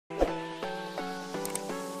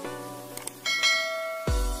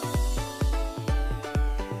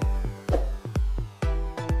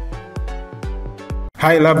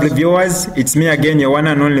Hi lovely viewers, it's me again, your one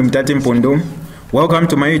and only Mutati Mpundu. Welcome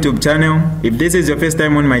to my YouTube channel. If this is your first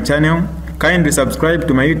time on my channel, kindly subscribe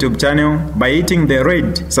to my YouTube channel by hitting the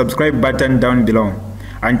red subscribe button down below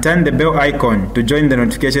and turn the bell icon to join the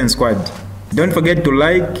notification squad. Don't forget to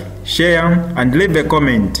like, share and leave a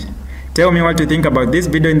comment. Tell me what you think about this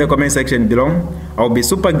video in the comment section below. I'll be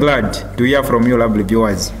super glad to hear from you lovely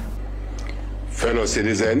viewers. Fellow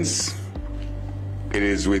citizens, it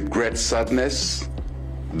is with great sadness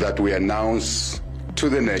that we announce to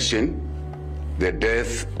the nation the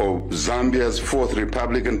death of Zambia's fourth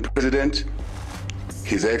Republican president,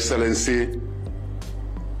 His Excellency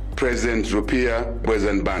President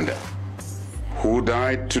Rupiah Banda, who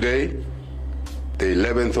died today, the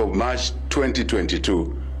 11th of March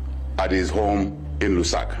 2022, at his home in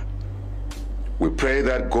Lusaka. We pray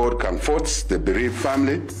that God comforts the bereaved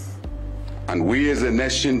family, and we as a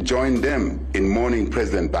nation join them in mourning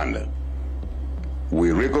President Banda.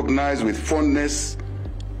 We recognize with fondness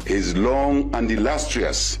his long and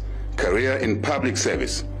illustrious career in public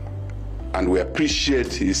service, and we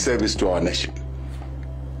appreciate his service to our nation.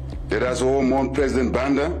 Let us all mourn President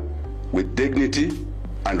Banda with dignity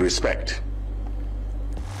and respect.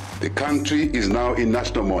 The country is now in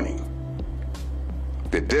national mourning.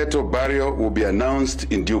 The date of burial will be announced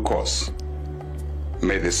in due course.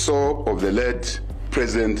 May the soul of the late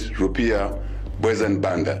President Rupiah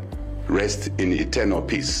Banda rest in eternal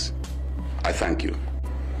peace. I thank you.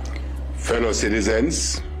 Fellow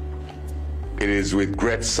citizens, it is with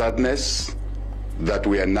great sadness that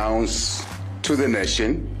we announce to the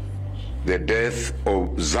nation the death of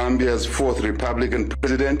Zambia's fourth Republican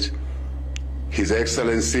president, His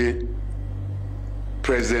Excellency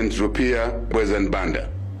President Rupiah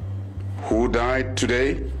Banda, who died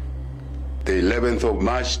today, the 11th of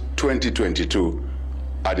March 2022,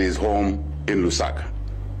 at his home in Lusaka.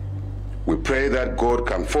 We pray that God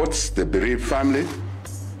comforts the bereaved family,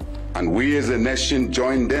 and we as a nation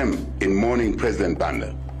join them in mourning President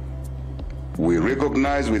Banda. We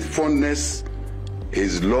recognize with fondness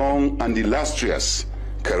his long and illustrious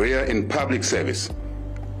career in public service,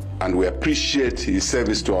 and we appreciate his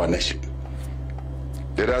service to our nation.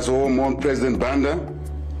 Let us all mourn President Banda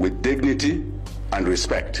with dignity and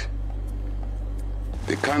respect.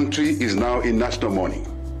 The country is now in national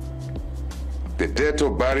mourning. The date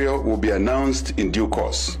of burial will be announced in due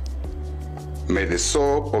course. May the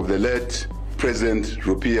soul of the late President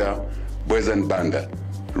Rupiah Banda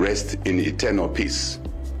rest in eternal peace.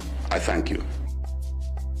 I thank you.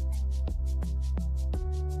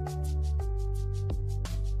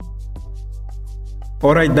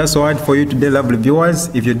 Alright, that's all for you today lovely viewers.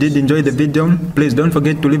 If you did enjoy the video, please don't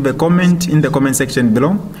forget to leave a comment in the comment section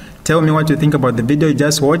below. Tell me what you think about the video you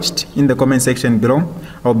just watched in the comment section below.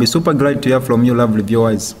 I'll be super glad to hear from you lovely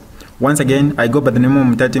viewers. Once again, I go by the name of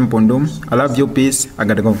Mutati Mpundu. I love you, peace, I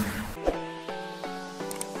gotta go.